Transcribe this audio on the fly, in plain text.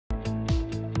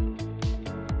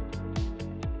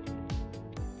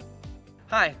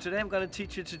Hi, today I'm going to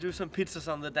teach you to do some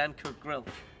pizzas on the Dancook grill.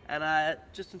 And I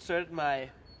just inserted my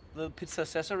little pizza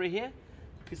accessory here,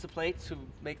 pizza plate, to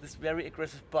make this very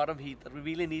aggressive bottom heat that we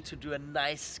really need to do a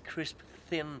nice, crisp,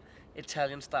 thin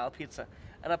Italian style pizza.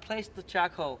 And I placed the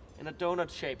charcoal in a donut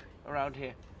shape around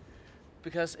here.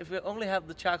 Because if we only have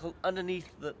the charcoal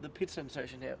underneath the pizza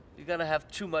insertion here, you're going to have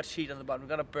too much heat on the bottom.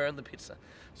 We're going to burn the pizza.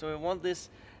 So we want this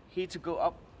heat to go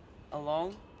up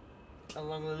along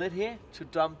the lid here to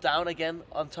dump down again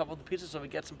on top of the pizza, so we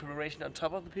get some preparation on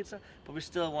top of the pizza, but we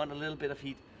still want a little bit of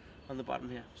heat on the bottom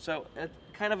here. So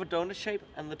kind of a donut shape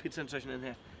and the pizza insertion in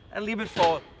here. And leave it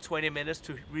for 20 minutes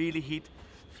to really heat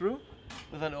through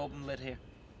with an open lid here.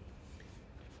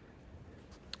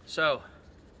 So,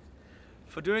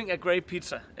 for doing a great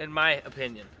pizza, in my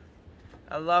opinion,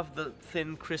 I love the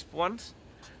thin, crisp ones.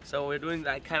 So we're doing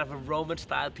like kind of a Roman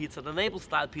style pizza. The Naples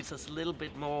style pizza is a little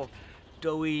bit more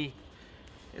doughy.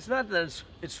 It's not that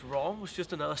it's wrong, it's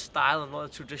just another style, another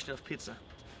tradition of pizza.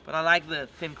 But I like the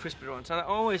thin, crispy ones. And I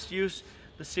always use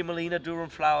the semolina durum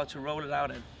flour to roll it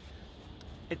out in.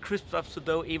 It crisps up the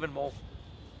dough even more.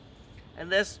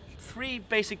 And there's 3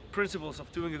 basic principles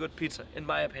of doing a good pizza, in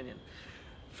my opinion.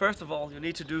 First of all, you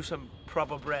need to do some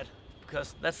proper bread,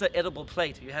 because that's the edible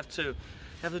plate. You have to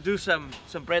do some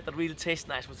bread that really tastes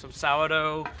nice with some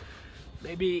sourdough.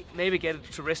 Maybe get it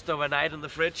to rest overnight in the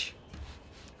fridge.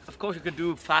 Of course, you can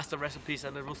do faster recipes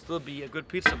and it will still be a good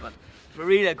pizza, but if we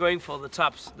really are going for the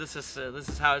tops, this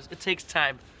is how it takes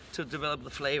time to develop the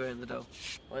flavor in the dough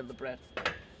or in the bread.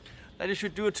 Then you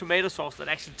should do a tomato sauce that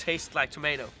actually tastes like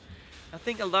tomato. I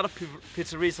think a lot of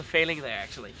pizzerias are failing there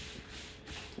actually.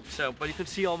 So, but you can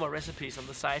see all my recipes on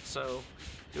the site, so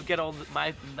you'll get all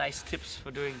my nice tips for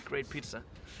doing great pizza.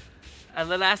 And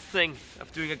the last thing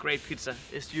of doing a great pizza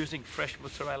is using fresh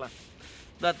mozzarella,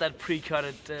 not that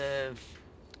pre-cutted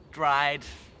dried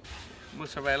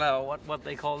mozzarella or what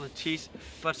they call the cheese,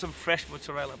 but some fresh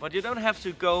mozzarella. But you don't have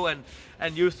to go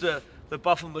and use the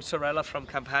buffalo mozzarella from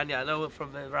Campania. I know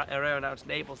from the area now it's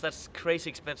Naples. That's crazy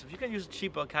expensive. You can use a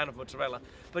cheaper kind of mozzarella,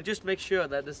 but just make sure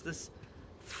that it's this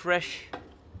fresh,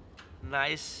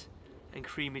 nice and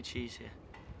creamy cheese here.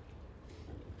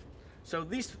 So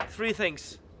these 3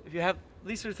 things, if you have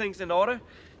these 3 things in order,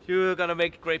 you're gonna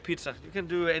make great pizza. You can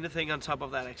do anything on top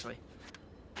of that actually.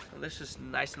 And this is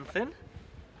nice and thin.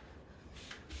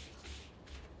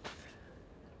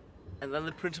 And then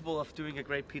the principle of doing a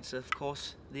great pizza, of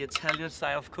course, the Italian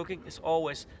style of cooking is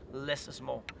always less is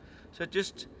more. So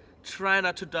just try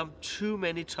not to dump too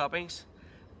many toppings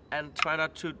and try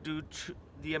not to do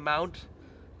the amount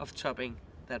of topping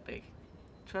that big.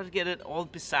 Try to get it all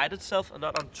beside itself and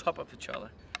not on top of each other.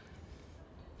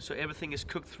 So everything is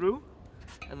cooked through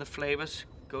and the flavors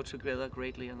go together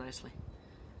greatly and nicely.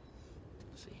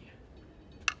 Let's see here.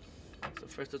 So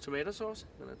first the tomato sauce,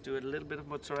 I'm gonna do a little bit of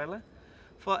mozzarella.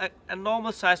 For a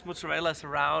normal sized mozzarella is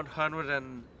around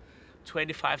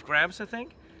 125 grams I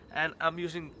think. And I'm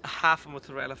using half a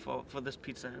mozzarella for this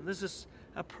pizza. And this is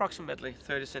approximately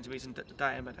 30 centimeters in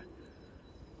diameter.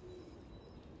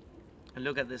 And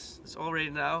look at this. It's already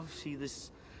now, see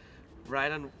this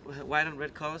white and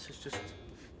red colors. It's just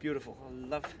beautiful. I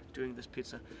love doing this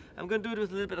pizza. I'm going to do it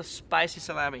with a little bit of spicy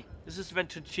salami. This is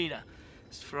Ventuccina.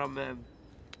 It's from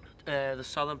the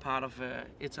southern part of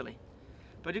Italy.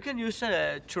 But you can use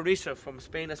chorizo from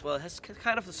Spain as well. It has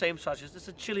kind of the same sausage. It's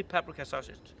a chili paprika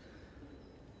sausage.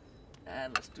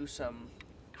 And let's do some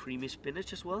creamy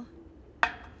spinach as well.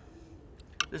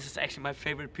 This is actually my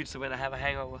favorite pizza when I have a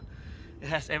hangover. It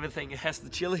has everything. It has the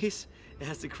chilies, it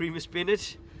has the creamy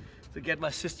spinach to get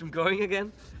my system going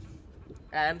again.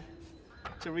 And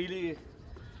to really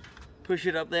push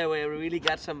it up there where we really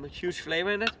got some huge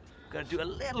flavor in it, I'm gonna do a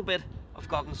little bit of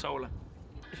gorgonzola.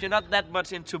 If you're not that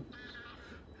much into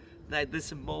like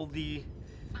this moldy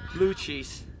blue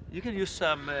cheese, you can use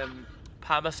some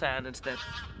Parmesan instead.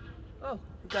 Oh,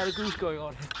 we got a goose going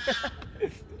on.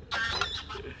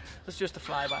 That's just a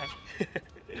flyby.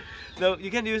 No,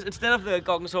 you can use, instead of the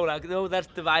gorgonzola, I know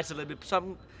that divides a little bit.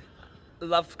 Some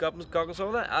love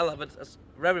gorgonzola, I love it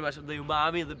very much, the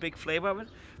umami, the big flavor of it.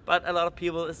 But a lot of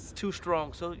people, it's too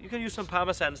strong. So you can use some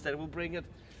Parmesan instead, it will bring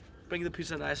the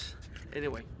pizza nice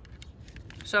anyway.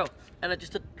 So, and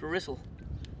just a drizzle,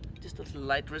 just a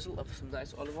light drizzle of some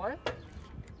nice olive oil.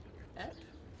 And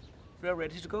we are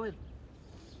ready to go in.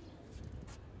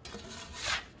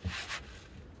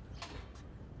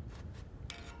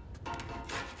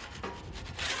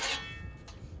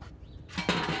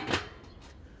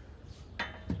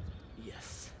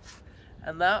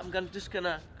 And now I'm just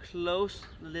gonna close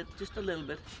the lid just a little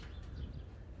bit.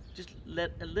 just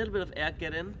let a little bit of air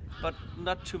get in, but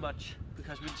not too much,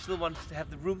 because we still want to have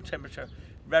the room temperature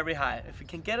very high. If we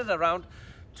can get it around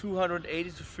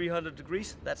 280 to 300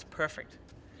 degrees, that's perfect.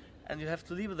 And you have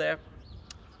to leave it there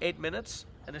 8 minutes,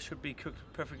 and it should be cooked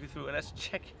perfectly through. And let's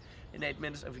check in 8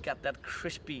 minutes if we got that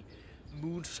crispy,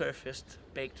 moon-surfaced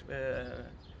baked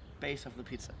base of the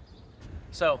pizza.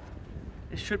 So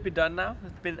it should be done now.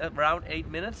 It's been around 8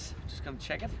 minutes. Just gonna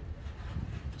check it.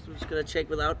 So I'm just gonna check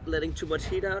without letting too much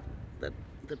heat out that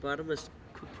the bottom is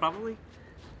cooked properly.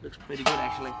 Looks pretty good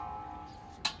actually.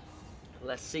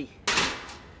 Let's see.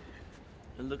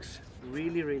 It looks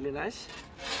really, really nice.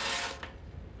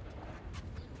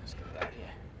 Let's get it out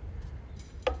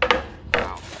here.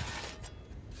 Wow.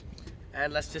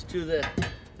 And let's just do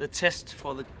the test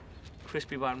for the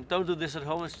crispy bottom. Don't do this at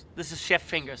home. This is chef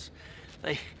fingers.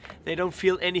 They don't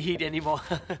feel any heat anymore.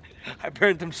 I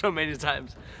burned them so many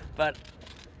times. But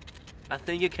I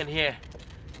think you can hear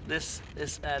this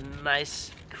is a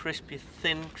nice, crispy,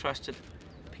 thin crusted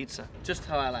pizza. Just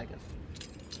how I like it.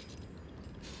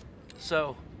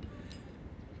 So,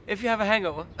 if you have a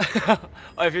hangover,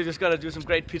 or if you're just gonna do some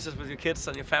great pizzas with your kids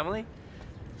and your family,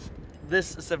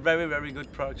 this is a very, very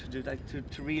good product to do, like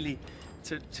to really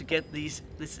get this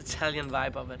Italian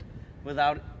vibe of it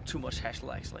without too much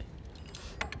hassle actually.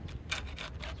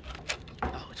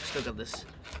 Oh, just look at this!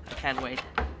 I can't wait.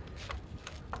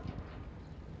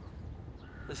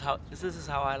 This is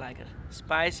how I like it: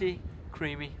 spicy,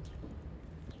 creamy,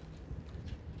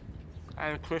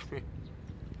 and crispy.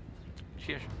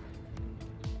 Cheers.